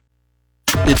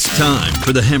It's time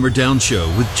for the Hammer Down Show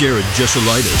with Jared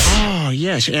Jessulitis. Oh,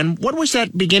 yes. And what was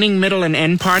that beginning, middle, and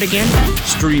end part again?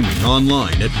 Streaming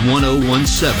online at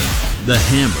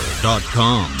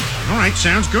 1017thehammer.com. All right,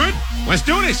 sounds good. Let's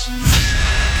do this.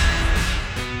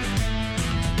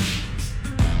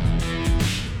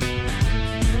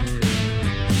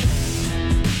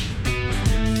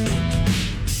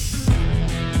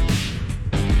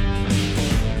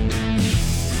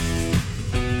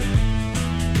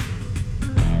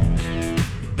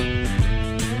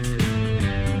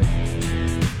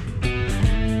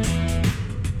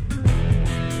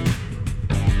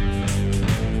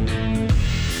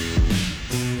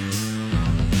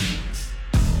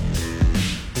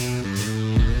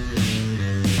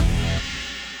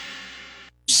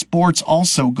 Sports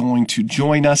also going to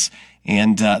join us,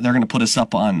 and they're going to put us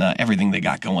up on everything they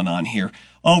got going on here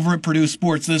over at Purdue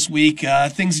Sports this week.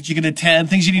 Things that you can attend,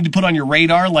 things you need to put on your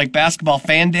radar, like Basketball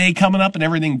Fan Day coming up and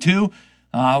everything too.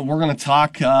 We're going to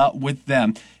talk with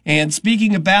them. And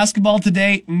speaking of basketball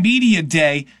today, Media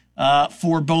Day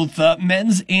for both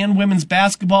men's and women's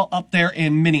basketball up there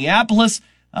in Minneapolis.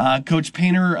 Coach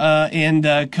Painter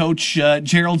and Coach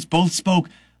Geralds both spoke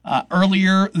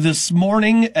earlier this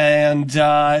morning, and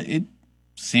it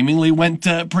seemingly went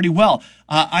pretty well.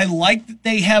 I like that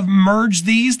they have merged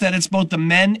these, that it's both the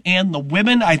men and the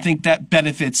women. I think that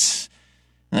benefits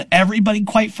everybody,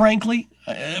 quite frankly.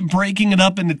 Breaking it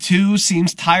up into two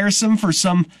seems tiresome for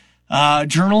some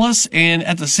journalists, and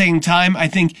at the same time, I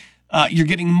think you're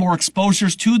getting more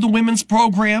exposures to the women's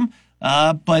program,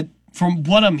 but from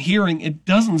what I'm hearing, it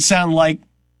doesn't sound like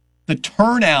the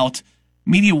turnout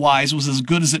media-wise was as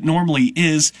good as it normally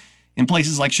is in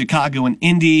places like Chicago and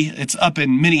Indy. It's up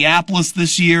in Minneapolis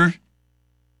this year.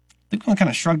 They kind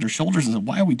of shrugged their shoulders and said,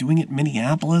 why are we doing it in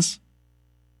Minneapolis?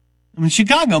 I mean,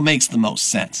 Chicago makes the most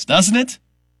sense, doesn't it?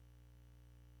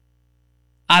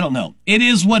 I don't know. It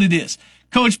is what it is.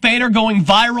 Coach Painter going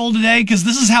viral today because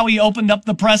this is how he opened up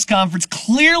the press conference.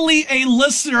 Clearly a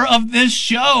listener of this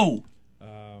show.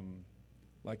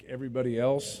 Like everybody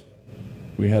else,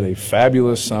 we had a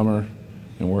fabulous summer,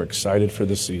 and we're excited for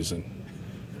the season.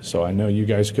 So I know you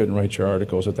guys couldn't write your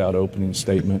articles without opening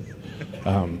statement.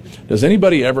 Does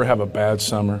anybody ever have a bad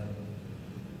summer?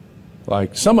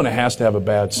 Like, someone has to have a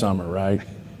bad summer, right?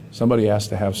 Somebody has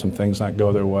to have some things not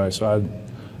go their way. So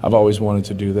I've always wanted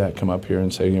to do that, come up here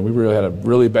and say, you know, we really had a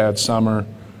really bad summer,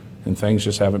 and things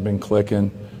just haven't been clicking,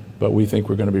 but we think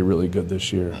we're going to be really good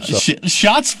this year. So.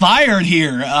 Shots fired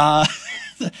here.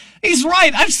 He's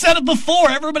right. I've said it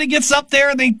before. Everybody gets up there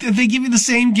and they give you the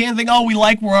same game thing. Oh, we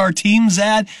like where our team's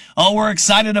at. Oh, we're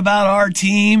excited about our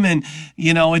team. And,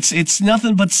 you know, it's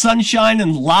nothing but sunshine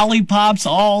and lollipops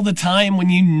all the time when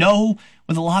you know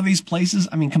with a lot of these places.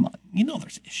 I mean, come on. You know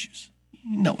there's issues.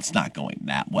 You know it's not going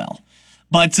that well.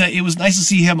 But it was nice to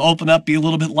see him open up, be a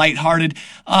little bit lighthearted.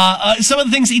 Some of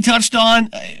the things he touched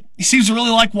on, he seems to really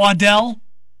like Waddell.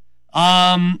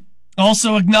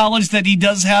 Also acknowledged that he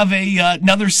does have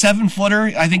another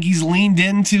 7-footer. I think he's leaned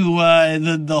into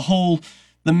the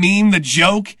meme, the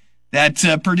joke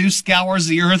that Purdue scours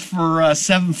the earth for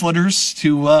 7-footers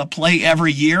to play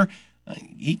every year.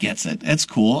 He gets it. That's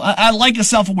cool. I like a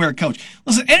self-aware coach.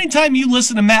 Listen, anytime you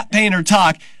listen to Matt Painter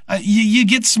talk, you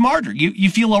get smarter.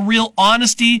 You feel a real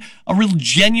honesty, a real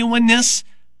genuineness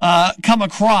come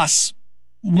across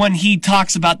when he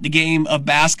talks about the game of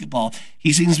basketball.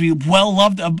 He seems to be well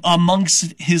loved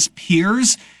amongst his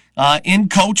peers in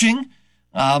coaching.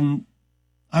 I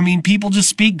mean, people just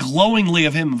speak glowingly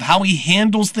of him, of how he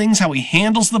handles things, how he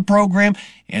handles the program.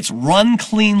 It's run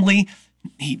cleanly.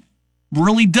 He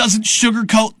really doesn't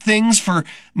sugarcoat things for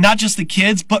not just the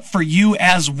kids, but for you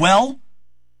as well.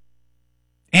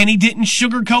 And he didn't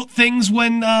sugarcoat things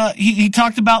when he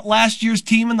talked about last year's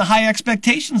team and the high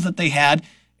expectations that they had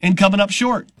and coming up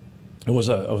short. It was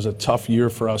a tough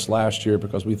year for us last year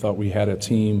because we thought we had a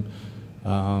team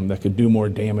that could do more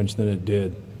damage than it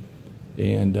did.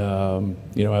 And,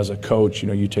 you know, as a coach, you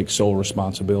know, you take sole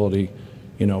responsibility,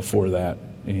 you know, for that.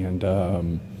 And,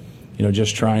 you know,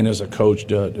 just trying as a coach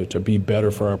to be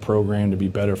better for our program, to be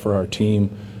better for our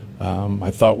team.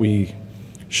 I thought we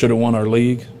should have won our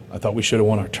league. I thought we should have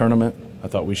won our tournament. I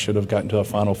thought we should have gotten to a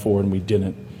Final Four, and we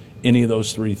didn't. Any of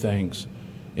those three things.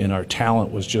 And our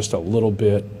talent was just a little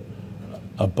bit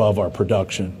above our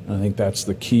production. And I think that's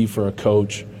the key for a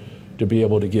coach, to be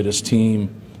able to get his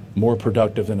team more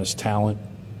productive than his talent.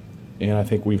 And I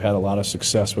think we've had a lot of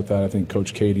success with that. I think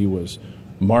Coach Katie was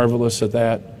marvelous at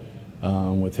that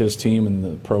with his team and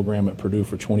the program at Purdue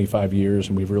for 25 years,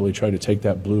 and we've really tried to take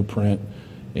that blueprint.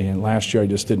 And last year I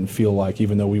just didn't feel like,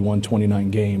 even though we won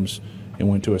 29 games and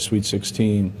went to a Sweet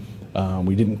 16,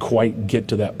 We didn't quite get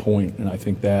to that point, and I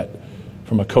think that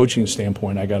from a coaching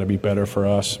standpoint, I got to be better for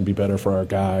us and be better for our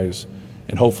guys,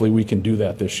 and hopefully we can do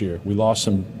that this year. We lost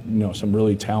some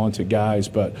really talented guys,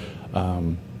 but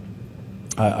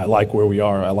I like where we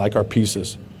are. I like our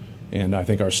pieces, and I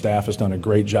think our staff has done a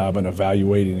great job in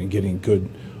evaluating and getting good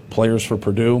players for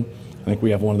Purdue. I think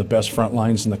we have one of the best front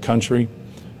lines in the country.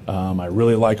 I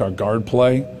really like our guard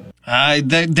play.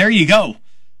 There you go.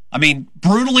 I mean,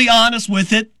 brutally honest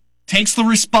with it, takes the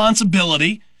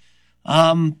responsibility.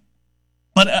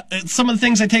 But some of the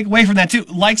things I take away from that, too,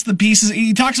 likes the pieces.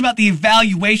 He talks about the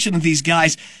evaluation of these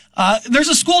guys. There's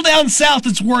a school down south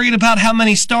that's worried about how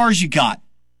many stars you got.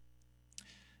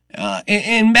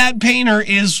 And Matt Painter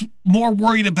is more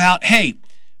worried about, hey,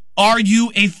 are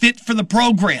you a fit for the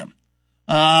program?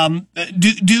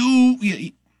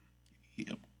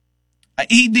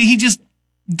 He just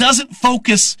doesn't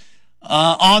focus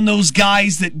on those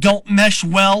guys that don't mesh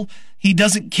well. He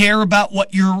doesn't care about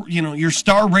what your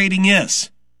star rating is.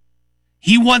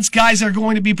 He wants guys that are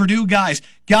going to be Purdue guys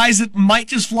that might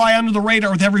just fly under the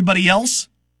radar with everybody else.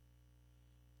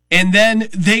 And then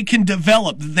they can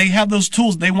develop. They have those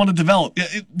tools they want to develop.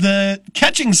 The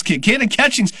Catchings kid, Caden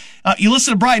Catchings, you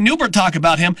listen to Brian Newbert talk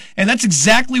about him, and that's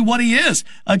exactly what he is.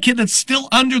 A kid that's still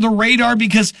under the radar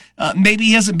because maybe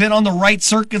he hasn't been on the right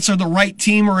circuits or the right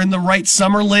team or in the right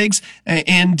summer leagues.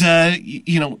 And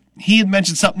he had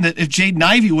mentioned something that if Jaden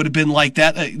Ivey would have been like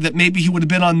that, that maybe he would have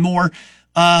been on more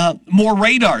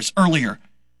radars earlier.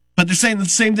 But they're saying the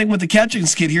same thing with the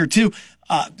Catchings kid here, too.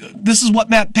 This is what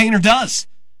Matt Painter does.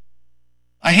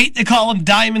 I hate to call them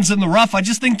diamonds in the rough. I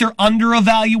just think they're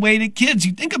under-evaluated kids.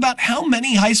 You think about how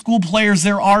many high school players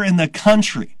there are in the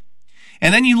country.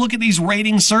 And then you look at these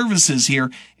rating services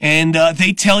here, and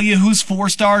they tell you who's 4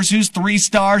 stars, who's 3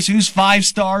 stars, who's 5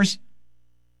 stars.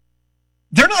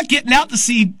 They're not getting out to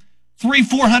see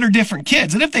 300-400 different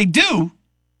kids. And if they do,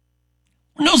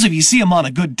 who knows if you see them on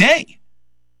a good day.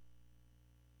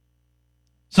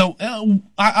 So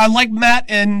I like Matt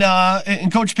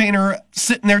and Coach Painter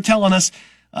sitting there telling us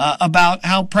about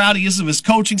how proud he is of his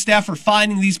coaching staff for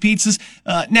finding these pieces.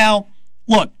 Now,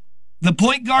 look, the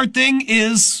point guard thing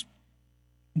is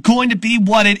going to be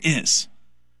what it is.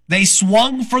 They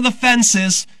swung for the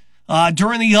fences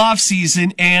during the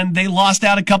offseason, and they lost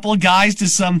out a couple of guys to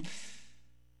some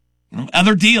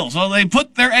other deals. Well, they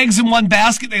put their eggs in one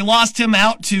basket. They lost him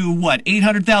out to,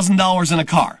 $800,000 in a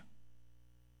car.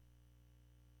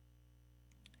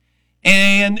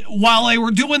 And while they were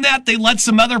doing that, they let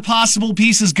some other possible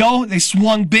pieces go. They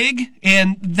swung big,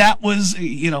 and that was,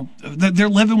 they're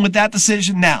living with that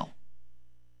decision now.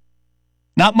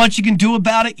 Not much you can do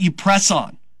about it. You press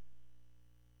on.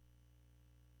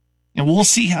 And we'll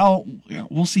see how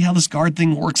this guard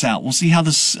thing works out. We'll see how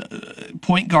this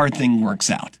point guard thing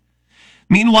works out.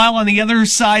 Meanwhile, on the other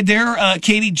side there,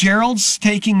 Katie Geralds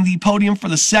taking the podium for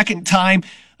the second time.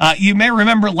 You may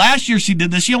remember last year she did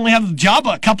this. She only had the job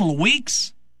a couple of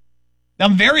weeks.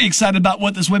 I'm very excited about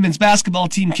what this women's basketball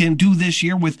team can do this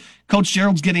year with Coach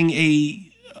Geralds getting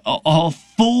a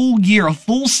full year, a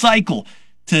full cycle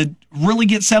to really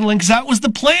get settled in, because that was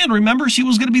the plan. Remember, she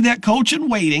was going to be that coach in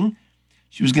waiting.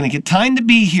 She was going to get time to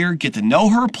be here, get to know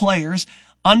her players,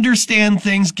 understand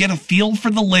things, get a feel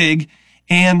for the league,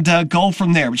 and go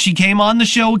from there. But she came on the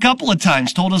show a couple of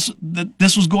times, told us that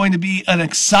this was going to be an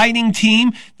exciting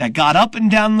team that got up and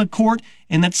down the court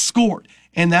and that scored.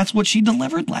 And that's what she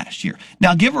delivered last year.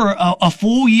 Now, give her a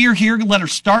full year here, let her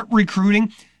start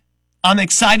recruiting. I'm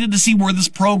excited to see where this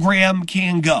program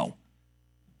can go.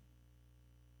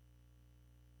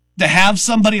 To have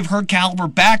somebody of her caliber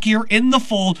back here in the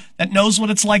fold that knows what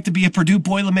it's like to be a Purdue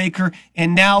Boilermaker,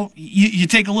 and now you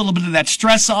take a little bit of that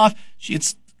stress off.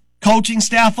 It's coaching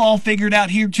staff all figured out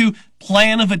here too.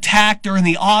 Plan of attack during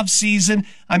the off season.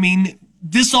 I mean,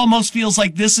 this almost feels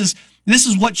like this is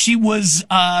what she was,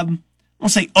 I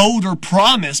won't say owed or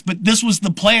promised, but this was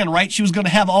the plan, right? She was going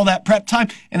to have all that prep time,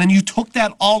 and then you took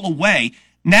that all away.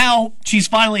 Now she's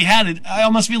finally had it. I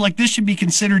almost feel like this should be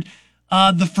considered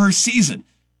the first season.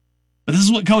 But this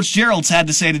is what Coach Geralds had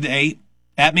to say today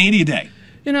at Media Day.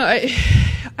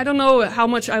 I don't know how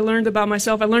much I learned about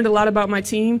myself. I learned a lot about my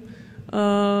team.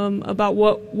 About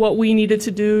what we needed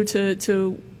to do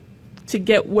to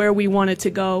get where we wanted to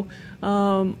go.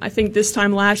 I think this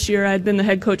time last year I had been the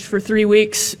head coach for 3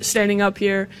 weeks, standing up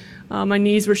here. My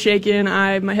knees were shaking.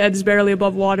 My head's barely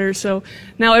above water. So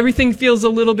now everything feels a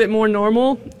little bit more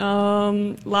normal.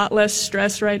 A lot less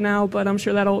stress right now, but I'm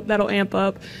sure that'll amp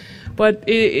up. But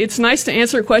it's nice to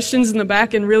answer questions in the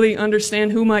back and really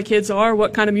understand who my kids are,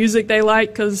 what kind of music they like,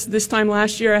 because this time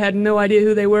last year I had no idea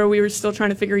who they were. We were still trying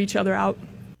to figure each other out.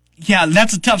 Yeah,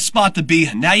 that's a tough spot to be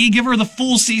in. Now you give her the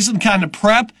full season kind of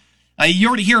prep. You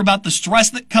already hear about the stress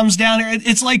that comes down here.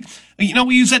 It's like,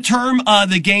 we use that term,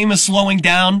 the game is slowing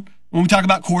down when we talk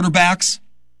about quarterbacks.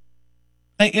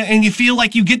 And you feel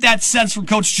like you get that sense from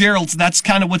Coach Geralds. That's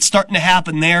kind of what's starting to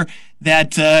happen there,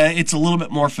 that it's a little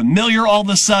bit more familiar all of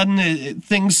a sudden.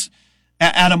 Things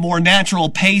at a more natural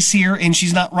pace here, and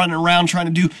she's not running around trying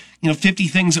to do 50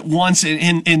 things at once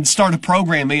and start a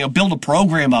program, build a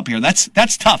program up here.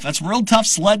 That's tough. That's real tough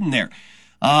sledding there.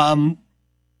 I'm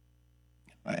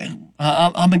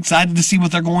excited to see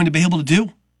what they're going to be able to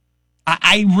do.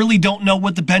 I really don't know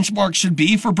what the benchmark should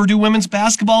be for Purdue women's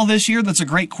basketball this year. That's a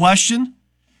great question.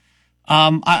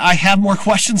 I have more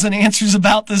questions than answers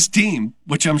about this team,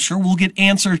 which I'm sure will get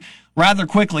answered rather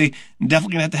quickly. I'm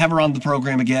definitely going to have her on the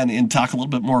program again and talk a little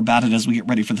bit more about it as we get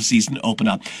ready for the season to open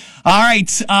up. All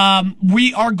right,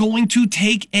 we are going to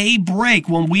take a break.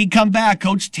 When we come back,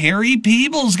 Coach Terry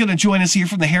Peebles is going to join us here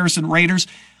from the Harrison Raiders.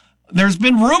 There's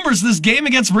been rumors this game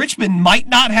against Richmond might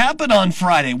not happen on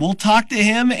Friday. We'll talk to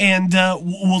him and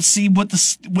we'll see what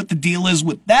the deal is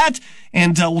with that,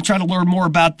 and we'll try to learn more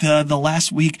about the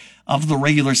last week of the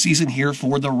regular season here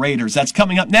for the Raiders. That's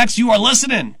coming up next. You are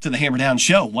listening to the Hammer Down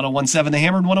Show, 101.7 The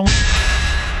Hammer and 101.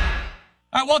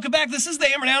 All right, welcome back. This is the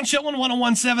Hammer Down Show on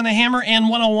 101.7 The Hammer and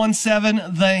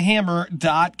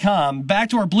 101.7thehammer.com. Back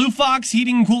to our Blue Fox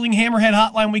Heating and Cooling Hammerhead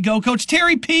Hotline we go. Coach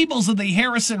Terry Peebles of the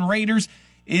Harrison Raiders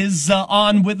is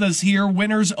on with us here.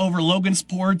 Winners over Logan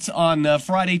Sports on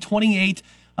Friday,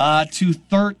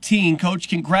 28-13. Coach,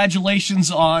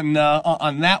 congratulations on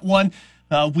that one.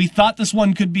 We thought this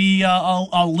one could be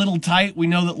a little tight. We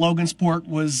know that Logan Sport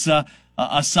was a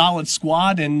solid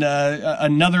squad, and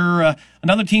another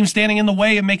team standing in the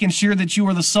way and making sure that you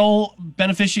were the sole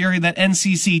beneficiary of that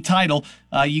NCC title.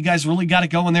 You guys really got it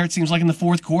going there, it seems like, in the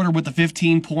fourth quarter with the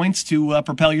 15 points to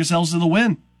propel yourselves to the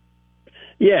win.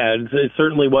 Yeah, it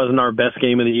certainly wasn't our best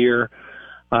game of the year,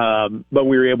 but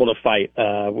we were able to fight.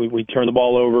 We turned the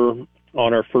ball over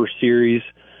on our first series.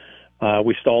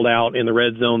 We stalled out in the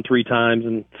red zone 3 times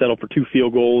and settled for 2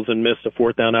 field goals and missed a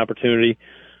 4th down opportunity,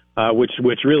 which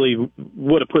really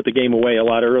would have put the game away a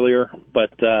lot earlier.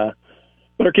 But our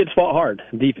kids fought hard.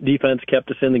 Defense kept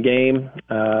us in the game,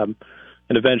 and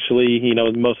eventually,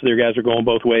 most of their guys are going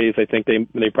both ways. I think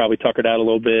they probably tuckered out a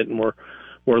little bit and were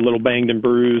a little banged and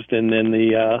bruised. And then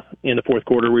in the fourth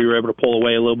quarter, we were able to pull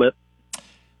away a little bit.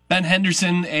 Ben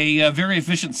Henderson, a very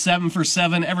efficient 7 for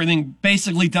 7. Everything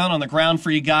basically done on the ground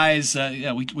for you guys.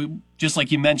 We just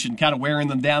like you mentioned, kind of wearing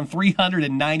them down.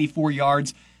 394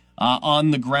 yards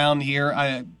on the ground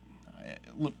here.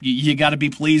 You got to be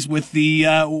pleased with the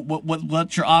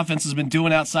what your offense has been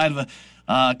doing outside of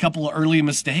a couple of early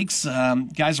mistakes.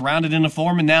 Guys rounded into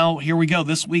form, and now here we go.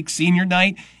 This week, senior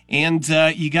night, and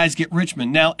you guys get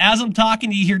Richmond. Now, as I'm talking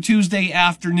to you here Tuesday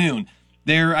afternoon,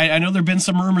 I know there have been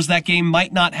some rumors that game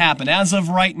might not happen. As of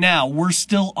right now, we're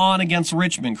still on against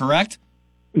Richmond, correct?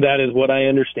 That is what I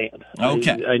understand.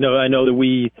 Okay. I know that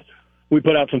we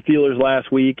put out some feelers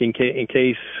last week in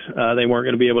case they weren't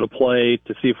going to be able to play,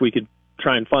 to see if we could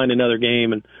try and find another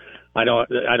game, and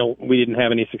we didn't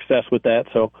have any success with that.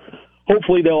 So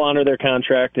hopefully they'll honor their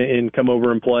contract and come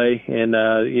over and play, and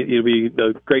it'll be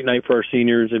a great night for our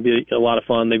seniors. It'll be a lot of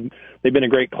fun. They've been a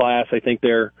great class. I think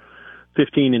they're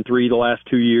 15-3 the last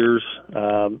 2 years.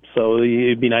 So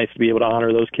it'd be nice to be able to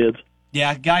honor those kids.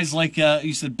 Yeah, guys like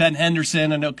you said, Ben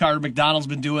Henderson. I know Carter McDonald's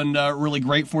been doing really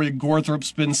great for you.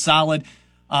 Gorthrop's been solid.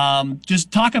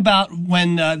 Just talk about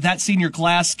when that senior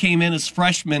class came in as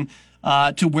freshmen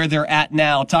to where they're at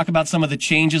now. Talk about some of the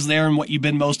changes there and what you've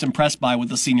been most impressed by with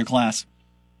the senior class.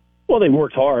 Well, they've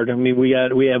worked hard. I mean, we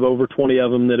have over 20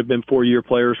 of them that have been 4-year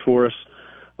players for us.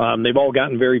 They've all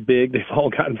gotten very big. They've all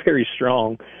gotten very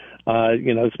strong.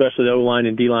 Especially the O-line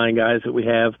and D-line guys that we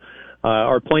have.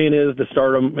 Our plan is to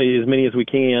start them as many as we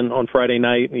can on Friday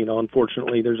night.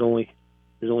 Unfortunately, there's only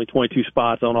 22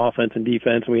 spots on offense and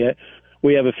defense. We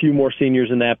have a few more seniors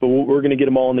in that, but we're going to get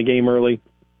them all in the game early,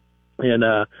 and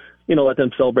let them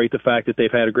celebrate the fact that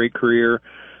they've had a great career.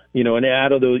 And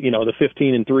out of the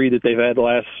 15-3 that they've had the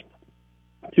last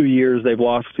 2 years, they've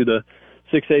lost to the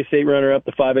 6A state runner-up,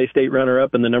 the 5A state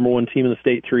runner-up, and the number 1 team in the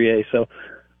state 3A. So.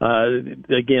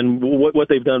 Again, what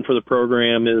they've done for the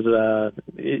program is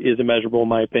immeasurable in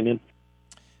my opinion.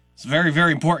 It's a very,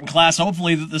 very important class.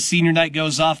 Hopefully that the senior night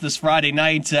goes off this Friday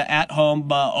night at home,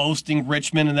 hosting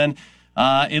Richmond, and then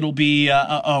it'll be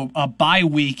a bye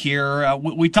week here.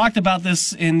 We talked about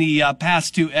this in the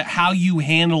past too, how you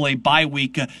handle a bye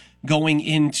week. going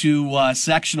into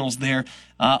sectionals there.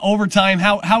 Overtime,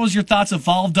 how has your thoughts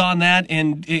evolved on that,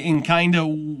 and in kind of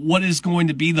what is going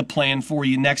to be the plan for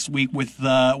you next week with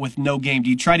no game? Do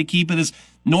you try to keep it as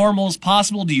normal as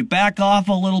possible? Do you back off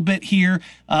a little bit here?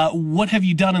 What have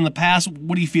you done in the past?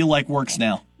 What do you feel like works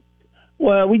now?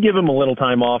 Well, we give them a little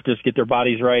time off, just get their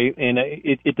bodies right, and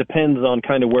it depends on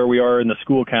kind of where we are in the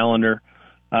school calendar.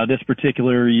 This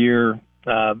particular year,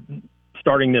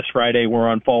 starting this Friday, we're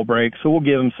on fall break, so we'll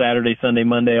give them Saturday, Sunday,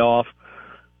 Monday off.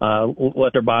 We'll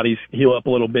let their bodies heal up a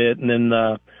little bit, and then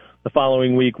the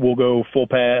following week we'll go full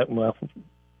pads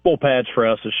for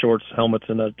us is shorts, helmets,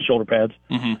 and shoulder pads.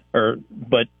 So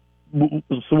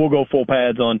we'll go full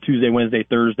pads on Tuesday, Wednesday,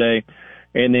 Thursday,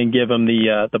 and then give them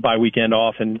the bye weekend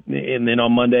off, and then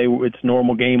on Monday it's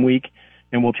normal game week,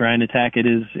 and we'll try and attack it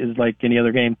as like any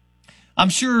other game. I'm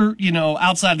sure,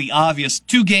 outside of the obvious,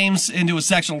 2 games into a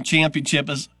sectional championship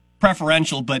is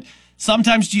preferential, but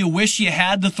sometimes do you wish you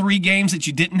had the 3 games that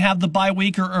you didn't have the bye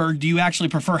week, or do you actually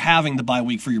prefer having the bye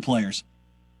week for your players?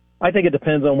 I think it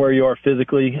depends on where you are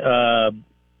physically.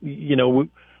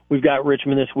 We've got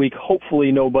Richmond this week.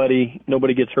 Hopefully nobody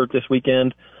gets hurt this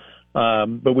weekend.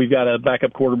 But we've got a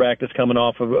backup quarterback that's coming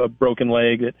off of a broken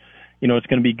leg that, it's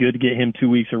going to be good to get him 2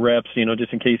 weeks of reps,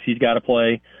 just in case he's got to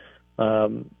play.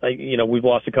 We've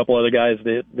lost a couple other guys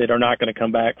that are not going to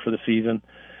come back for the season.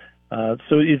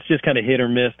 So it's just kind of hit or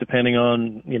miss depending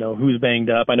on, who's banged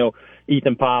up. I know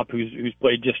Ethan Pop, who's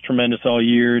played just tremendous all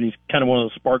year, and he's kind of one of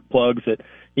those spark plugs that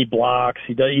he blocks.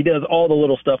 He does all the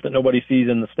little stuff that nobody sees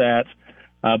in the stats.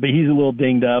 But he's a little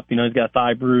dinged up. He's got a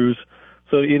thigh bruise.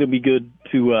 So it'll be good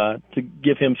to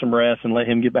give him some rest and let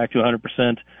him get back to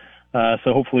 100%.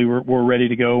 So hopefully we're ready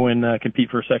to go and compete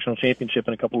for a sectional championship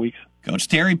in a couple weeks. Coach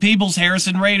Terry Peebles,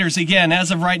 Harrison Raiders, again,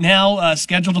 as of right now,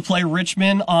 scheduled to play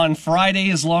Richmond on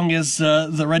Friday. As long as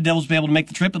the Red Devils be able to make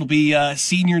the trip, it'll be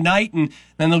senior night, and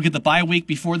then they'll get the bye week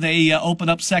before they open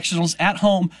up sectionals at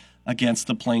home against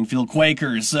the Plainfield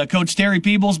Quakers. Coach Terry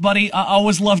Peebles, buddy, I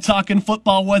always love talking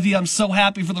football with you. I'm so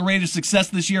happy for the Raiders' success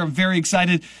this year. I'm very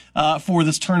excited for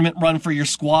this tournament run for your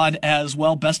squad as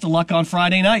well. Best of luck on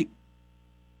Friday night.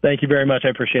 Thank you very much. I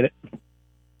appreciate it.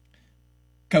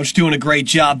 Coach doing a great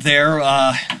job there.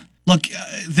 Look,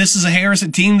 this is a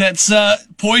Harrison team that's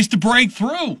poised to break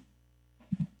through.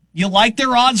 You like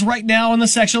their odds right now in the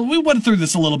sectional. We went through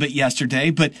this a little bit yesterday,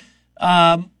 but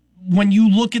when you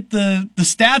look at the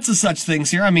stats of such things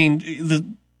here,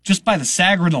 just by the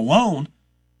Sagarin alone,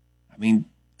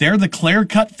 they're the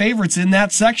clear-cut favorites in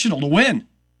that sectional to win.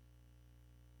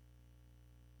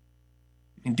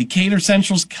 Decatur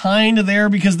Central's kind of there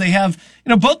because they have,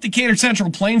 both Decatur Central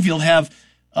and Plainfield have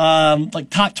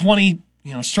top 20,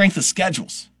 strength of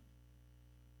schedules.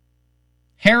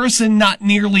 Harrison not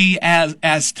nearly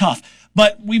as tough,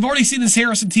 but we've already seen this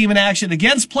Harrison team in action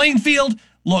against Plainfield.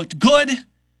 Looked good.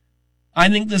 I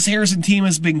think this Harrison team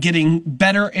has been getting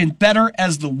better and better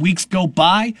as the weeks go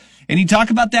by. And you talk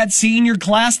about that senior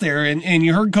class there, and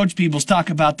you heard Coach Peebles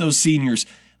talk about those seniors.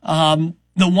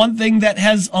 The one thing that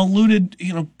has eluded,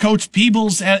 Coach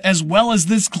Peebles as well as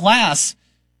this class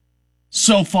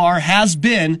so far has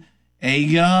been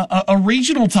a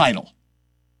regional title.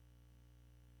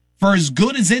 For as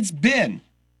good as it's been,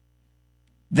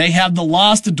 they have the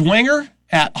loss to Dwenger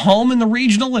at home in the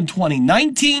regional in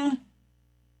 2019.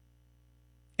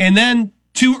 And then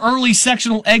 2 early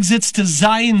sectional exits to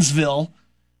Zionsville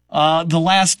the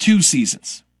last 2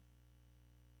 seasons.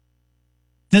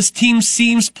 This team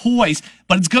seems poised,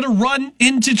 but it's going to run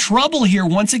into trouble here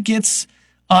once it gets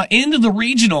into the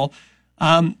regional.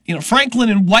 Franklin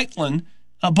and Whiteland,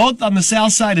 both on the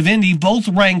south side of Indy, both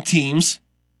ranked teams.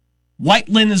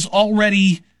 Whiteland is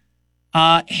already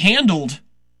handled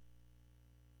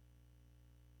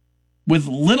with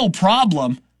little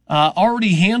problem.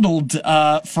 Already handled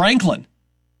Franklin.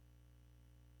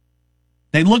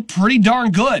 They look pretty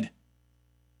darn good.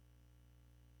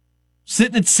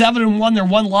 Sitting at 7-1, their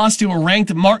one loss to a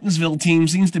ranked Martinsville team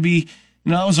seems to be,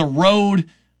 it was a road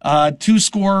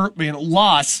 2-score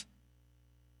loss.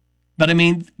 But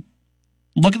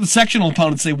look at the sectional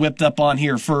opponents they whipped up on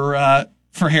here for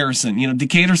Harrison.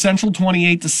 Decatur Central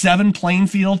 28-7,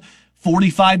 Plainfield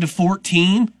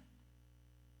 45-14.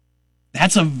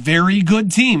 That's a very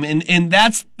good team, and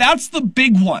that's the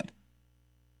big one.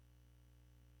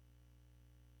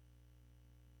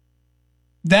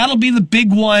 That'll be the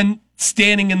big one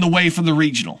standing in the way for the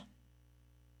regional.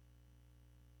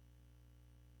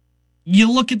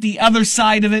 You look at the other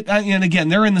side of it, and again,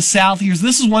 they're in the south here.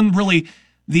 This is when really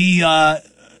the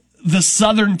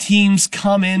southern teams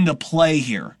come into play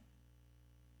here.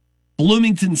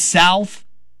 Bloomington South,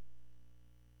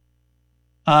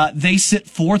 They sit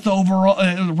fourth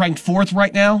overall, ranked fourth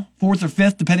right now, fourth or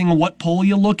fifth, depending on what poll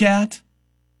you look at.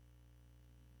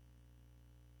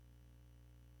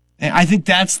 And I think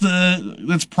that's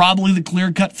probably the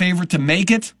clear-cut favorite to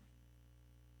make it.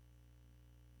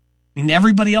 I mean,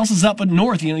 everybody else is up in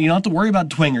north. You don't have to worry about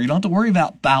Twinger. You don't have to worry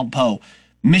about Valpo,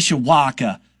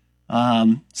 Mishawaka,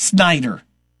 Snyder,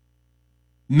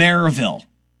 Maryville.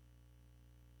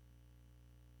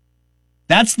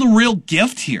 That's the real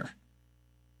gift here.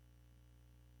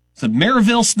 So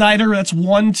Maryville, Snyder, that's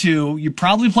 1, 2. You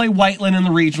probably play Whiteland in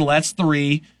the regional. That's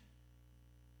 3.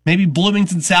 Maybe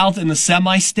Bloomington South in the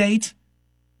semi-state.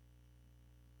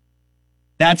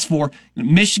 That's 4.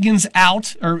 Michigan's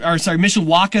out,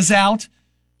 Mishawaka's out.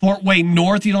 Fort Wayne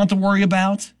North, you don't have to worry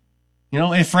about.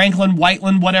 If Franklin,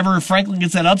 Whiteland, whatever, if Franklin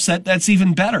gets that upset, that's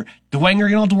even better. Dwenger,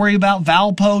 you don't have to worry about.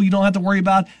 Valpo, you don't have to worry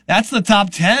about. That's the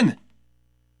top 10.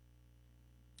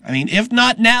 I mean, if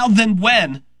not now, then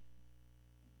when?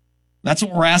 That's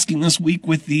what we're asking this week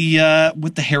with the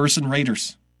Harrison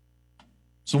Raiders.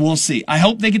 So we'll see. I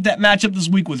hope they get that matchup this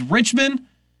week with Richmond.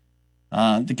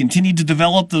 To continue to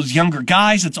develop those younger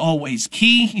guys, it's always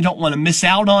key. You don't want to miss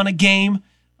out on a game.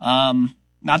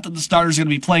 Not that the starters are going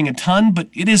to be playing a ton, but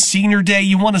it is senior day.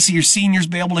 You want to see your seniors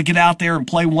be able to get out there and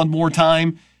play one more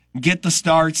time, get the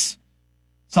starts.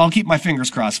 So I'll keep my fingers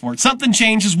crossed for it. Something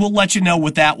changes, we'll let you know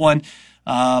with that one.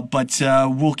 But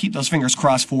we'll keep those fingers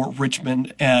crossed for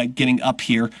Richmond getting up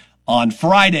here on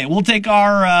Friday. We'll take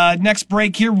our next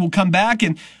break here. We'll come back,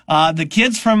 and the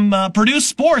kids from Purdue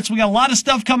Sports, we got a lot of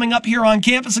stuff coming up here on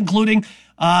campus, including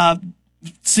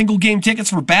single game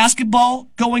tickets for basketball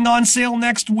going on sale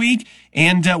next week.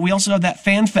 And we also have that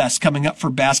Fan Fest coming up for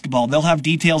basketball. They'll have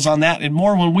details on that and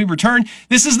more when we return.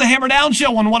 This is the Hammer Down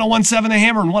Show on 101.7 The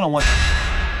Hammer and 101.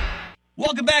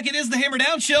 Welcome back. It is the Hammer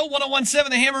Down Show, 101.7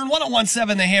 The Hammer and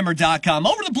 101.7thehammer.com.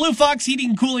 Over to the Blue Fox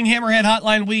Heating and Cooling Hammerhead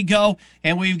Hotline we go.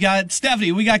 And we've got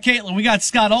Stefanie, we got Kaitlyn, we got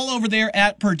Scott all over there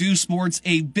at Purdue Sports.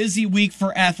 A busy week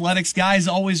for athletics. Guys,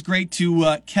 always great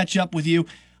to catch up with you.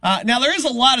 Now, there is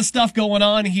a lot of stuff going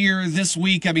on here this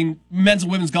week. I mean, men's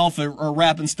and women's golf are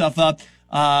wrapping stuff up.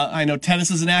 I know tennis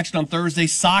is in action on Thursday.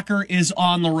 Soccer is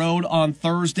on the road on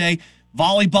Thursday.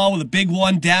 Volleyball with a big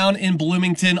one down in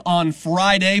Bloomington on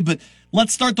Friday. But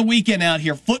let's start the weekend out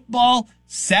here. Football,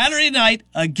 Saturday night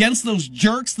against those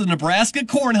jerks. The Nebraska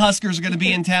Cornhuskers are going to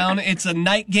be in town. It's a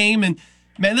night game, and,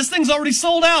 man, this thing's already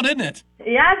sold out, isn't it?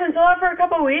 Yeah, it's been sold out for a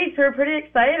couple of weeks. We're pretty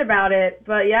excited about it.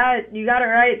 But, yeah, you got it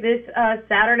right. This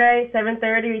Saturday,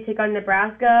 7:30, we take on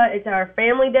Nebraska. It's our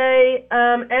family day,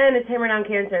 and it's Hammer Down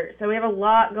Cancer. So we have a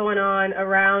lot going on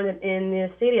around in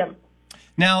the stadium.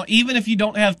 Now, even if you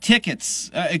don't have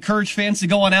tickets, encourage fans to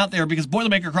go on out there because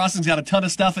Boilermaker Crossing's got a ton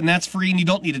of stuff, and that's free, and you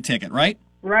don't need a ticket, right?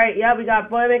 Right, yeah, we got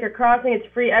Boilermaker Crossing. It's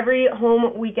free every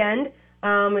home weekend.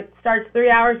 It starts 3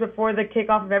 hours before the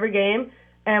kickoff of every game,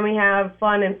 and we have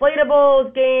fun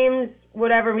inflatables, games,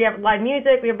 whatever. We have live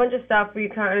music. We have a bunch of stuff for you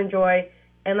to kind of enjoy.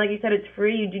 And like you said, it's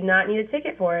free. You do not need a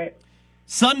ticket for it.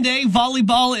 Sunday,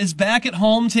 volleyball is back at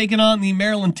home taking on the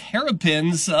Maryland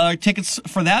Terrapins. Tickets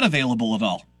for that available at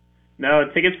all? No,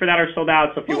 tickets for that are sold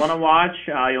out. So if you want to watch,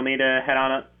 you'll need to head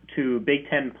on to Big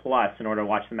Ten Plus in order to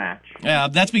watch the match. Yeah,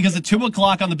 that's because at 2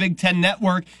 o'clock on the Big Ten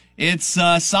Network, it's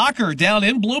soccer down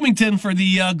in Bloomington for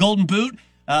the Golden Boot.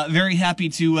 Very happy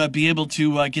to be able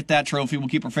to get that trophy. We'll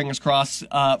keep our fingers crossed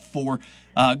for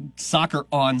soccer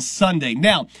on Sunday.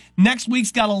 Now, next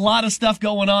week's got a lot of stuff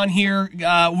going on here.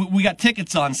 We got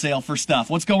tickets on sale for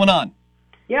stuff. What's going on?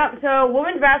 Yeah, so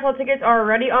women's basketball tickets are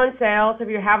already on sale, so if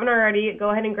you haven't already,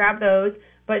 go ahead and grab those.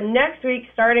 But next week,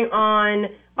 starting on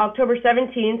October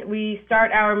 17th, we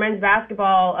start our men's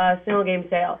basketball single game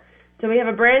sale. So we have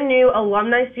a brand new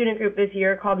alumni student group this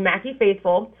year called Mackey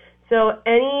Faithful. So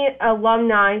any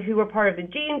alumni who were part of the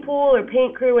gene pool or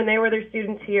paint crew when they were their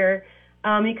students here,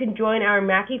 you can join our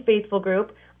Mackey Faithful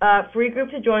group, free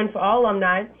group to join for all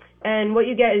alumni. And what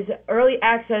you get is early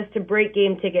access to break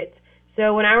game tickets.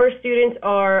 So when our students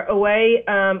are away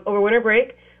over winter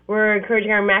break, we're encouraging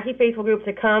our Mackey Faithful group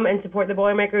to come and support the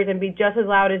Boilermakers and be just as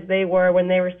loud as they were when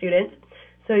they were students.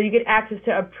 So you get access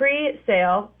to a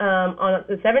pre-sale on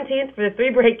the 17th for the 3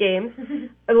 break games.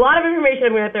 A lot of information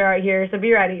I'm going to throw out here, so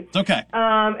be ready. Okay.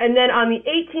 And then on the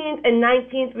 18th and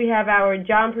 19th, we have our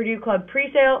John Purdue Club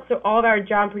pre-sale. So all of our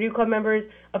John Purdue Club members,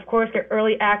 of course, get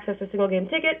early access to single game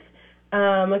tickets,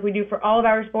 like we do for all of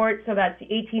our sports. So that's the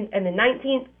 18th and the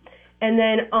 19th. And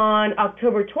then on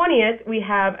October 20th, we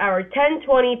have our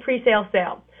 10/20 pre-sale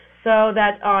sale. So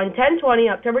that's on 10/20,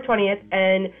 October 20th,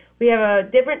 and we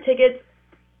have different tickets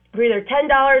for either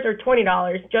 $10 or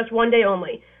 $20, just one day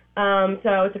only.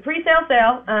 So it's a pre-sale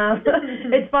sale.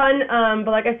 It's fun,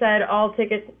 but like I said, all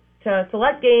tickets to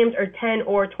select games are $10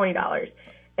 or $20.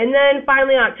 And then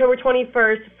finally, on October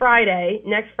 21st,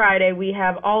 next Friday, we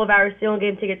have all of our single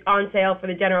game tickets on sale for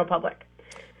the general public.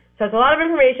 So it's a lot of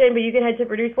information, but you can head to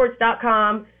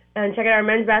PurdueSports.com and check out our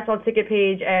men's basketball ticket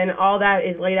page, and all that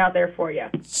is laid out there for you.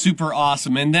 Super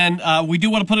awesome. And then we do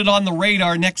want to put it on the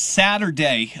radar next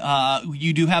Saturday.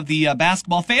 You do have the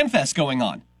Basketball Fan Fest going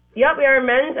on. Yep, we are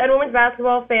men's and women's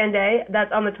basketball fan day.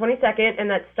 That's on the 22nd, and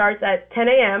that starts at 10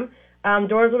 a.m.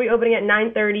 Doors will be opening at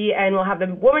 9:30, and we'll have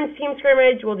the women's team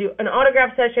scrimmage. We'll do an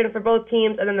autograph session for both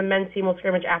teams, and then the men's team will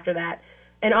scrimmage after that.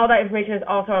 And all that information is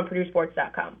also on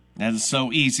PurdueSports.com. That is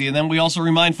so easy. And then we also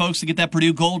remind folks to get that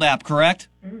Purdue Gold app, correct?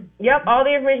 Yep, all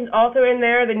the information is also in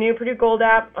there, the new Purdue Gold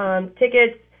app,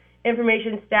 tickets,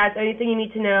 information, stats, anything you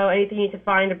need to know, anything you need to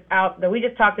find out that we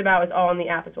just talked about is all in the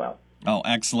app as well. Oh,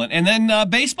 excellent. And then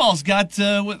baseball's got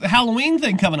the Halloween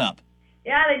thing coming up.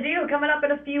 Yeah, they do. Coming up in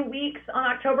a few weeks on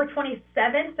October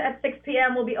 27th at 6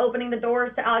 p.m., we'll be opening the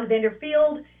doors to Alexander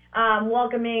Field,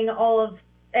 welcoming all of,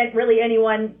 really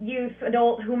anyone, youth,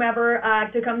 adult, whomever,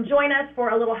 to come join us for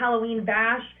a little Halloween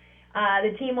bash.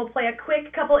 The team will play a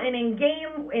quick couple-inning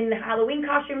game in Halloween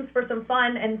costumes for some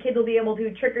fun, and kids will be able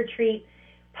to trick-or-treat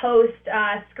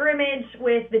post-scrimmage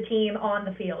with the team on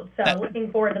the field. So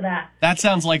looking forward to that. That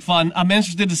sounds like fun. I'm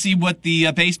interested to see what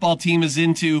the baseball team is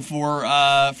into for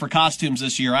costumes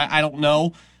this year. I don't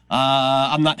know.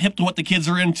 I'm not hip to what the kids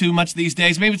are into much these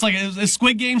days. Maybe it's like, is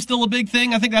Squid Game still a big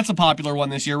thing? I think that's a popular one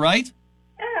this year, right?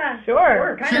 Yeah,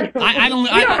 sure. Kind of. I don't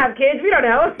have kids. We don't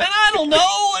know. Man, I don't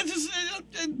know. I'm just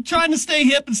trying to stay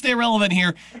hip and stay relevant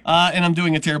here, and I'm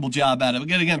doing a terrible job at it.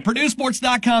 Again,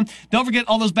 PurdueSports.com. Don't forget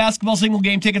all those basketball single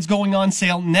game tickets going on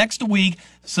sale next week,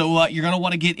 so you're going to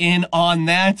want to get in on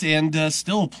that, and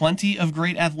still plenty of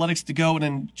great athletics to go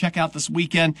and check out this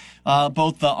weekend,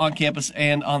 both on campus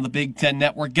and on the Big Ten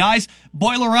Network. Guys,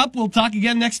 boiler up. We'll talk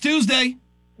again next Tuesday.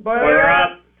 Boiler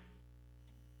up.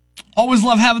 Always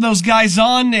love having those guys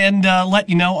on and let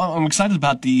you know. I'm excited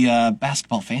about the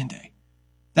basketball fan day.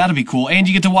 That'll be cool. And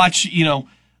you get to watch,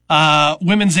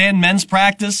 women's and men's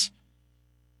practice.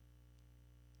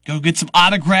 Go get some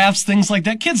autographs, things like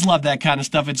that. Kids love that kind of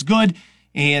stuff. It's good.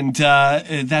 And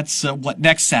that's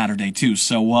next Saturday, too.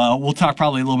 So we'll talk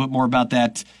probably a little bit more about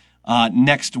that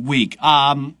next week.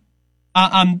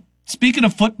 Speaking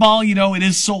of football, it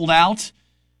is sold out.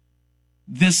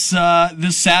 This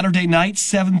Saturday night,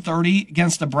 7:30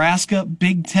 against Nebraska,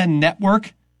 Big Ten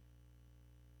Network.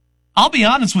 I'll be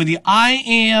honest with you, I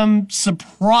am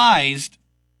surprised.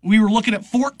 We were looking at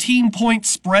 14-point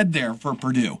spread there for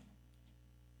Purdue.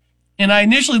 And I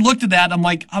initially looked at that, I'm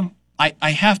like,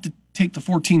 I have to take the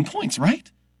 14 points, right?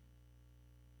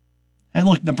 And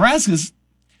look, Nebraska's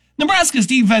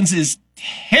defense is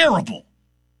terrible.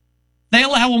 They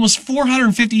allow almost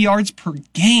 450 yards per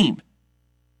game.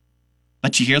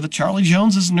 But you hear that Charlie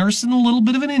Jones is nursing a little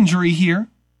bit of an injury here.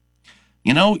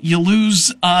 You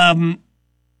lose a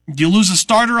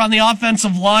starter on the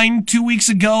offensive line 2 weeks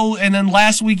ago, and then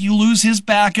last week you lose his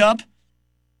backup.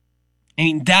 I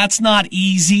mean, that's not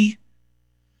easy.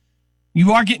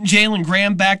 You are getting Jalen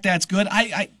Graham back. That's good.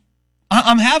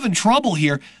 I'm having trouble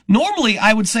here. Normally,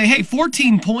 I would say, hey,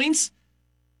 14 points.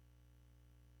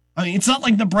 I mean, it's not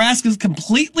like Nebraska's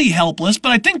completely helpless,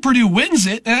 but I think Purdue wins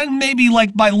it, and maybe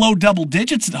like by low double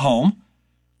digits at home.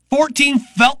 14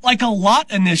 felt like a lot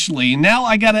initially, and now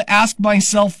I got to ask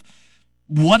myself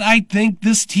what I think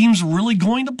this team's really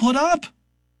going to put up.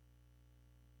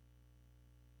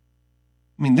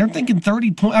 I mean, they're thinking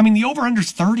 30 points. I mean, the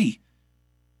over-under's 30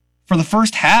 for the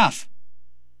first half.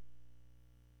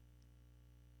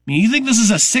 I mean, you think this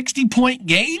is a 60-point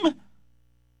game?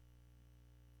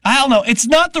 I don't know. It's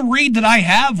not the read that I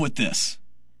have with this.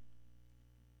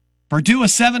 Purdue a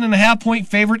 7.5-point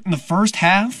favorite in the first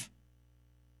half.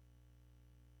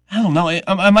 I don't know.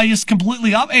 Am I just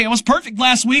completely up? Hey, it was perfect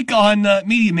last week on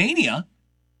Media Mania.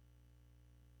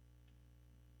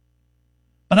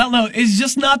 But I don't know. It's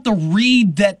just not the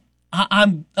read that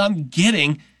I'm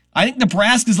getting. I think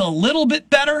Nebraska's a little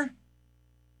bit better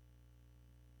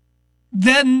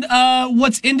than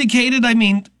what's indicated. I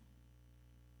mean,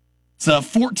 it's a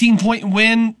 14-point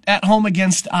win at home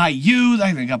against IU. I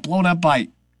think they got blown up by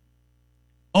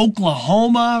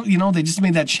Oklahoma. They just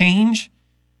made that change.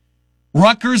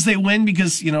 Rutgers, they win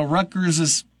because,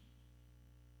 Rutgers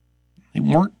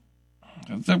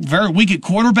they're very weak at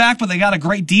quarterback, but they got a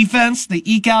great defense. They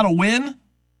eke out a win.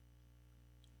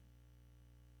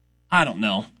 I don't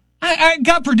know. I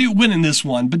got Purdue winning this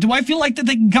one, but do I feel like that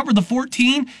they can cover the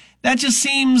 14? That just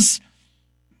seems...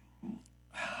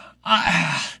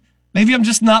 maybe I'm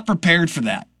just not prepared for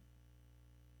that.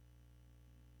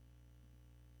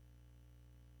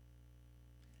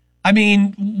 I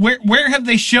mean, where have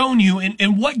they shown you?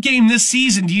 In what game this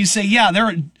season do you say, yeah, they're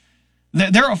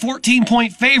a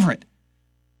 14-point favorite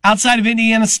outside of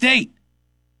Indiana State?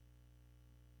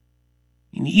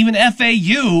 And even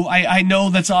FAU, I know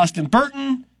that's Austin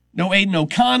Burton, no Aiden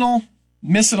O'Connell,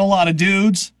 missing a lot of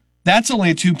dudes. That's only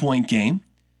a 2-point game.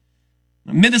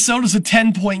 Minnesota's a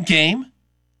 10-point game.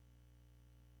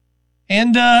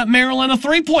 And Maryland a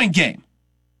 3-point game.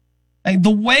 Like,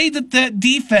 the way that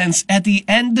defense at the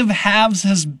end of halves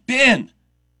has been,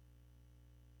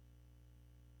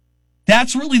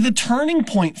 that's really the turning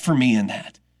point for me in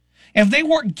that. If they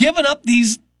weren't giving up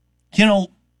these,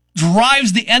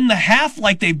 drives to end the half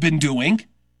like they've been doing,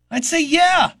 I'd say,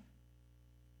 yeah.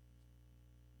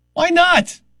 Why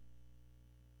not?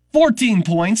 14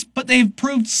 points, but they've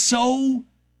proved so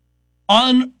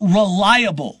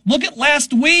unreliable. Look at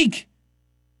last week.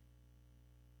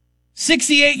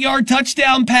 68-yard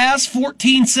touchdown pass,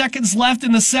 14 seconds left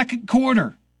in the second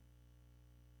quarter.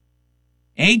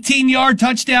 18-yard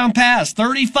touchdown pass,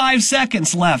 35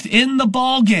 seconds left in the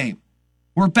ball game.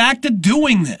 We're back to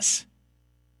doing this.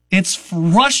 It's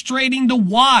frustrating to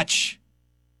watch.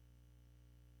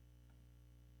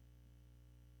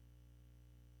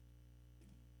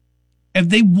 If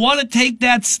they want to take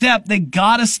that step, they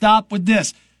got to stop with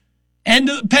this. End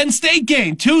of the Penn State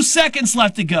game, 2 seconds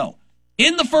left to go.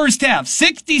 In the first half,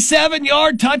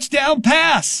 67-yard touchdown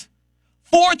pass.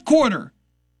 Fourth quarter,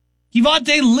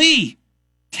 Davante Lee,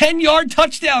 10-yard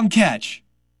touchdown catch.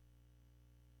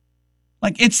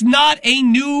 Like, it's not a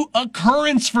new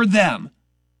occurrence for them.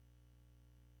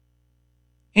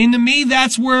 And to me,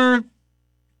 that's where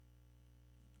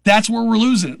we're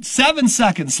losing it. 7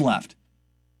 seconds left.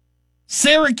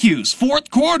 Syracuse, fourth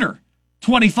quarter,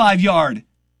 25-yard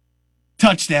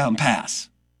touchdown pass.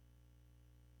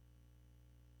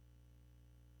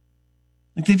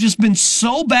 Like, they've just been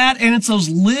so bad, and it's those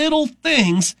little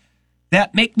things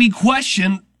that make me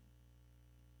question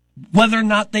whether or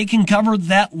not they can cover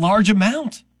that large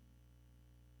amount.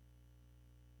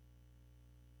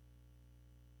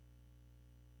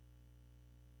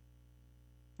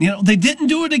 They didn't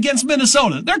do it against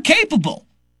Minnesota. They're capable.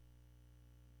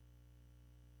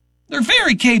 They're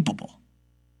very capable.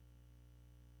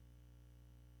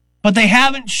 But they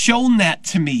haven't shown that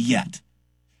to me yet.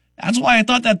 That's why I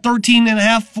thought that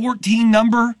 13.5, 14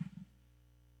 number,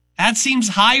 that seems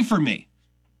high for me.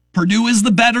 Purdue is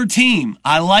the better team.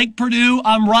 I like Purdue.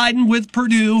 I'm riding with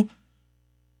Purdue.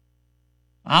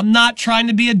 I'm not trying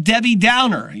to be a Debbie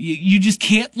Downer. You just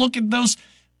can't look at those,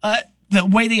 the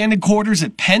way they ended quarters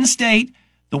at Penn State,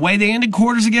 the way they ended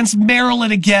quarters against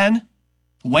Maryland again,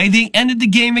 the way they ended the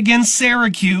game against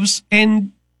Syracuse,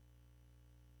 and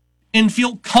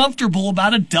feel comfortable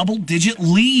about a double-digit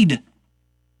lead.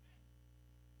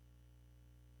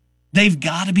 They've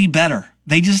got to be better.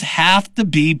 They just have to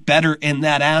be better in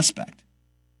that aspect.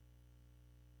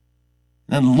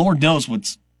 And Lord knows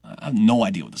I have no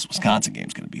idea what this Wisconsin game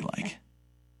is going to be like.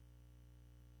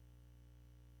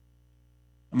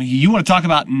 I mean, you want to talk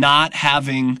about not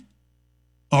having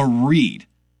a read.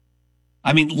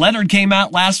 I mean, Leonard came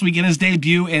out last week in his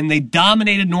debut, and they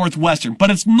dominated Northwestern.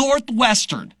 But it's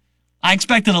Northwestern. I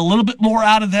expected a little bit more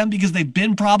out of them because they've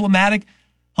been problematic.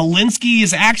 Helinski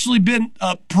has actually been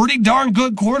a pretty darn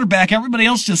good quarterback. Everybody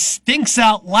else just stinks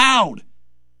out loud.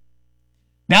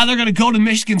 Now they're going to go to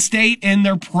Michigan State, and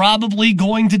they're probably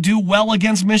going to do well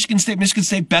against Michigan State. Michigan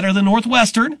State better than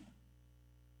Northwestern.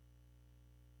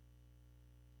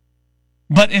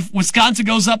 But if Wisconsin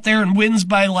goes up there and wins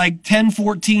by like 10,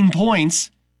 14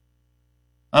 points,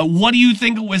 what do you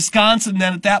think of Wisconsin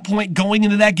then at that point going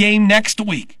into that game next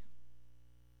week?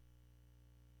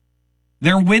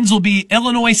 Their wins will be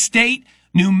Illinois State,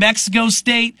 New Mexico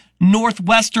State,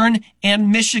 Northwestern,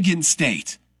 and Michigan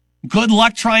State. Good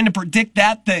luck trying to predict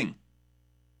that thing.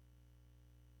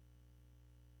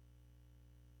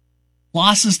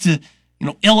 Losses to,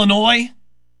 Illinois,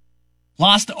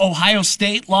 lost to Ohio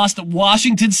State, lost to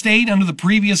Washington State under the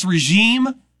previous regime.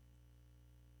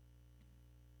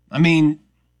 I mean,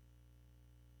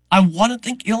 I want to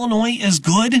think Illinois is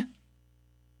good.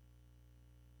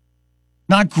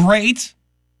 Not great,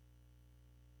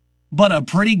 but a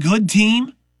pretty good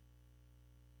team.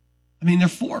 I mean, they're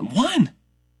 4-1.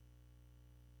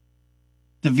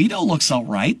 DeVito looks all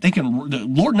right.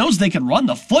 Lord knows they can run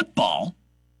the football.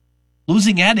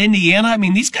 Losing at Indiana, I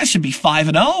mean, these guys should be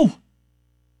 5-0.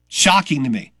 Shocking to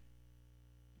me.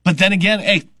 But then again,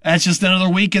 hey, that's just another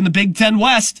week in the Big Ten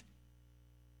West.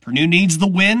 Purdue needs the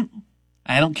win.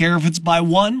 I don't care if it's by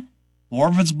 1 or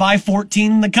if it's by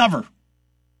 14 in the cover.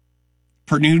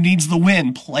 Purdue needs the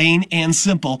win, plain and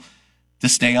simple, to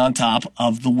stay on top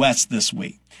of the West this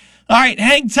week. All right,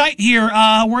 hang tight here.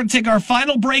 We're going to take our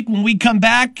final break. When we come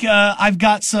back, I've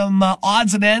got some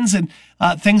odds and ends and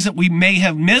things that we may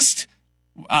have missed.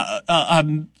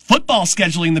 Football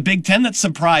scheduling, the Big Ten that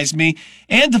surprised me,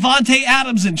 and Davante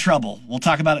Adams in trouble. We'll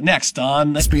talk about it next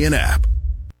on ESPN app.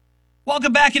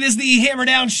 Welcome back. It is the Hammer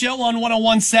Down Show on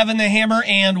 101.7 The Hammer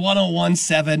and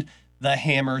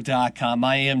 101.7thehammer.com.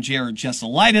 I am Jared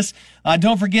Jesselaitis.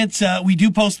 Don't forget, we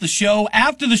do post the show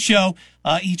after the show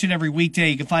each and every weekday.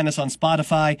 You can find us on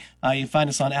Spotify. You can find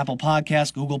us on Apple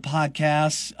Podcasts, Google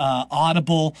Podcasts,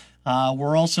 Audible.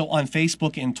 We're also on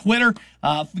Facebook and Twitter.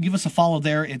 Give us a follow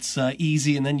there. It's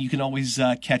easy, and then you can always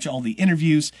catch all the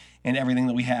interviews and everything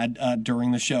that we had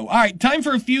during the show. All right, time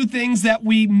for a few things that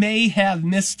we may have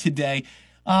missed today.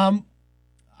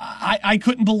 I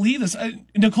couldn't believe this.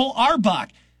 Nicole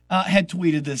Arbach had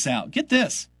tweeted this out. Get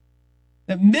this.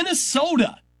 That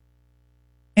Minnesota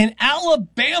and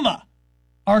Alabama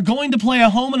are going to play a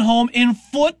home-and-home in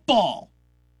football.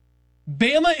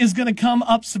 Bama is going to come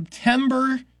up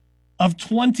September of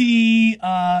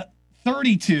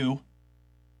 2032,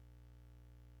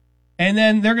 and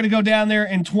then they're going to go down there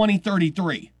in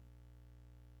 2033.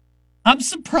 I'm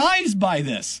surprised by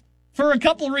this for a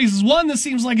couple of reasons. One, this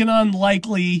seems like an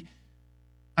unlikely...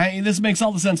 this makes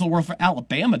all the sense in the world for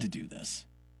Alabama to do this.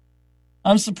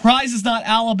 I'm surprised it's not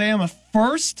Alabama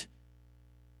first,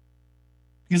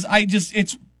 because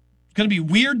it's going to be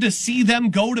weird to see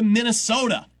them go to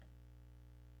Minnesota.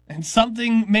 And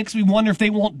something makes me wonder if they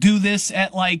won't do this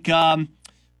at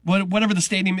whatever the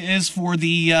stadium is for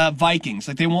the Vikings.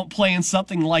 Like they won't play in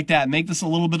something like that. Make this a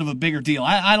little bit of a bigger deal.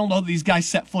 I don't know that these guys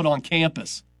set foot on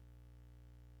campus.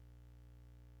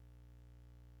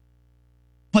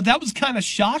 But that was kind of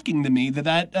shocking to me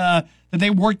that they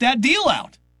worked that deal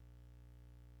out.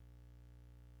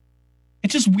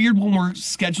 It's just weird when we're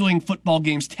scheduling football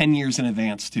games 10 years in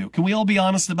advance, too. Can we all be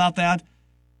honest about that?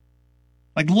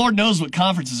 Like, Lord knows what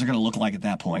conferences are going to look like at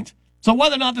that point. So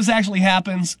whether or not this actually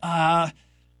happens,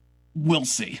 we'll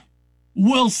see.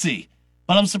 We'll see.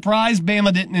 But I'm surprised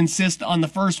Bama didn't insist on the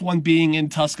first one being in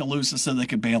Tuscaloosa so they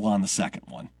could bail on the second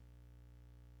one.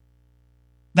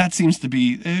 That seems to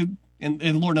be...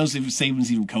 And Lord knows if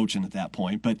Saban's even coaching at that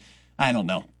point, but I don't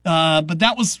know. But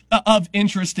that was of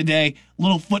interest today.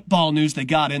 Little football news they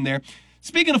got in there.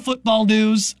 Speaking of football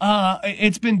news,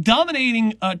 it's been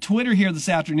dominating Twitter here this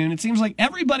afternoon. It seems like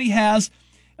everybody has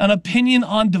an opinion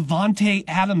on Davante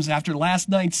Adams after last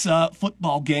night's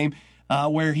football game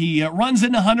where he runs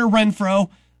into Hunter Renfrow.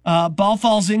 Ball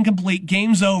falls incomplete.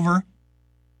 Game's over.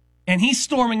 And he's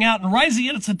storming out. And right as he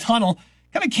hits a tunnel,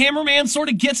 kind of cameraman sort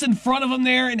of gets in front of him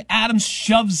there, and Adams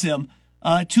shoves him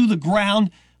to the ground.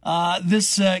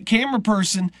 This camera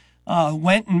person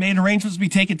went and made arrangements to be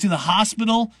taken to the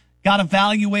hospital, got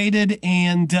evaluated,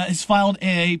 and has filed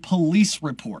a police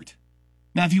report.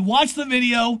 Now, if you watch the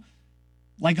video,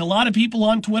 like a lot of people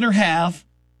on Twitter have,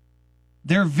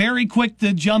 they're very quick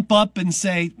to jump up and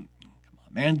say, come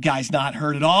on, man, guy's not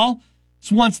hurt at all.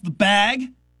 Just wants the bag.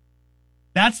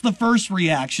 That's the first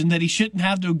reaction, that he shouldn't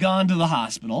have to have gone to the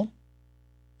hospital.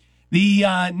 The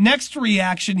next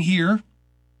reaction here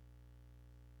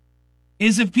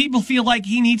is if people feel like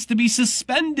he needs to be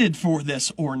suspended for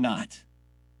this or not.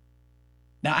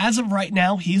 Now, as of right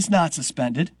now, he's not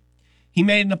suspended. He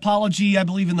made an apology, I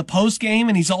believe, in the postgame,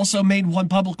 and he's also made one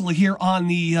publicly here on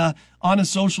his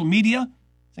social media.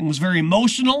 It was very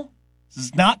emotional. This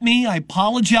is not me. I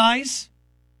apologize.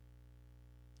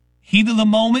 Heat of the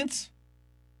moment.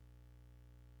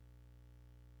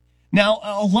 Now,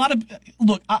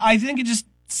 I think it just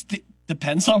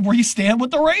depends on where you stand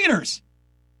with the Raiders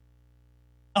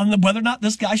on whether or not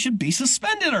this guy should be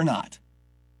suspended or not.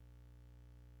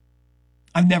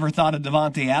 I've never thought of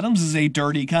Davante Adams as a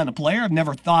dirty kind of player. I've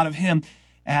never thought of him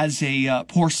as a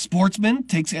poor sportsman,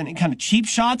 takes any kind of cheap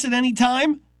shots at any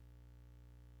time.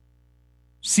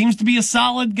 Seems to be a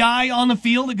solid guy on the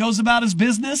field that goes about his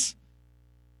business.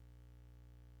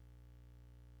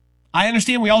 I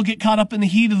understand we all get caught up in the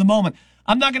heat of the moment.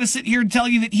 I'm not going to sit here and tell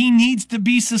you that he needs to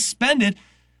be suspended.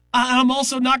 I'm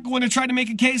also not going to try to make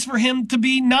a case for him to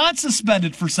be not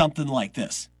suspended for something like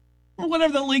this.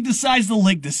 Whatever the league decides, the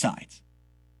league decides.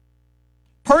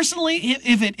 Personally,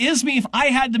 if it is me, if I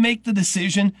had to make the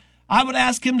decision, I would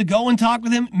ask him to go and talk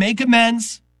with him, make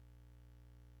amends.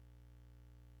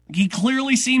 He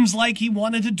clearly seems like he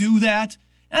wanted to do that.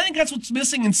 And I think that's what's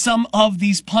missing in some of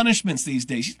these punishments these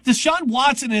days. Deshaun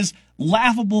Watson is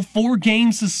laughable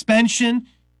 4-game suspension.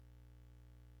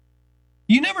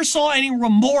 You never saw any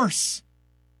remorse.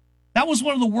 That was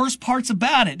one of the worst parts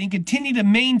about it. He continued to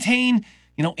maintain,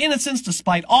 innocence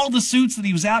despite all the suits that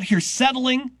he was out here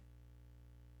settling.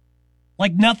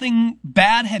 like nothing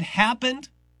bad had happened.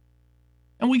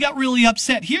 And we got really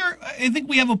upset. Here, I think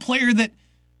we have a player that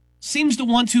seems to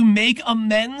want to make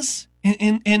amends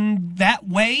in that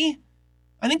way.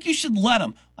 I think you should let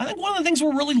him. I think one of the things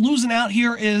we're really losing out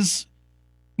here is,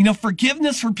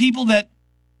 forgiveness for people that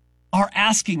are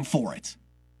asking for it.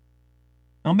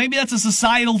 Now, maybe that's a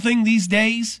societal thing these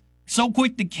days. So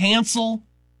quick to cancel.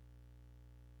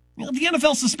 The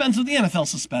NFL suspends him. The NFL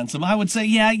suspends him. I would say,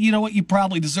 yeah, you know what? You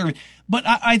probably deserve it. But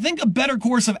I think a better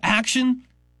course of action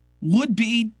would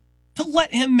be to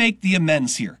let him make the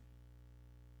amends here.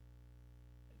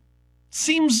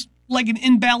 Seems like an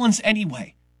imbalance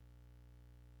anyway.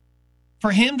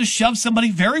 For him to shove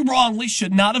somebody very wrongly,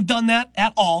 should not have done that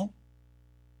at all.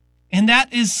 And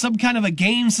that is some kind of a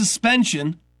game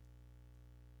suspension.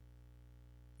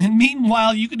 And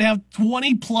meanwhile, you could have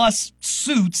 20 plus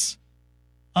suits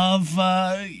of,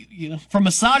 from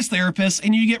massage therapists,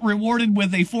 and you get rewarded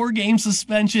with a 4-game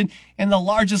suspension and the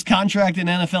largest contract in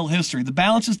NFL history. The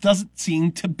balance just doesn't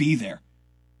seem to be there.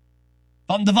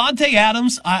 On Davante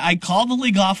Adams, I called the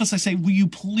league office. I say, will you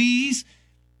please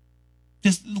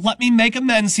just let me make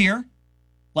amends here?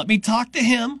 Let me talk to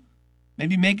him.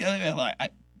 Maybe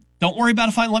don't worry about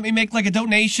a fine. Let me make like a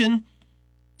donation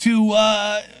to,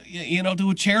 to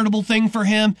a charitable thing for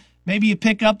him. Maybe you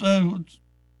pick up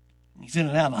he's in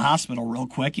and out of the hospital real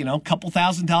quick, a couple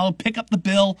 $1,000, pick up the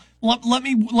bill. Let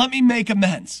me make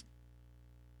amends.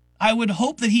 I would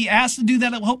hope that he asks to do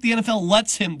that. I would hope the NFL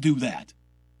lets him do that.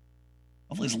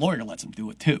 Hopefully his lawyer lets him do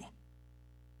it too.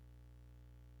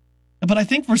 But I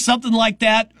think for something like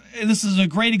that, this is a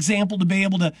great example to be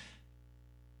able to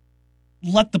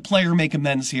let the player make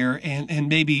amends here, and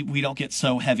maybe we don't get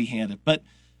so heavy-handed. But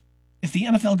if the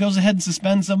NFL goes ahead and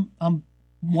suspends him, I'm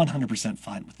 100%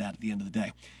 fine with that at the end of the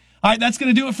day. All right, that's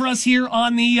going to do it for us here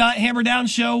on the Hammer Down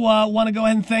Show. Want to go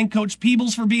ahead and thank Coach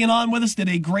Peebles for being on with us. Did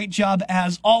a great job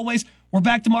as always. We're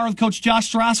back tomorrow with Coach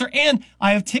Josh Strasser, and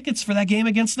I have tickets for that game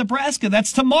against Nebraska.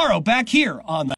 That's tomorrow back here on the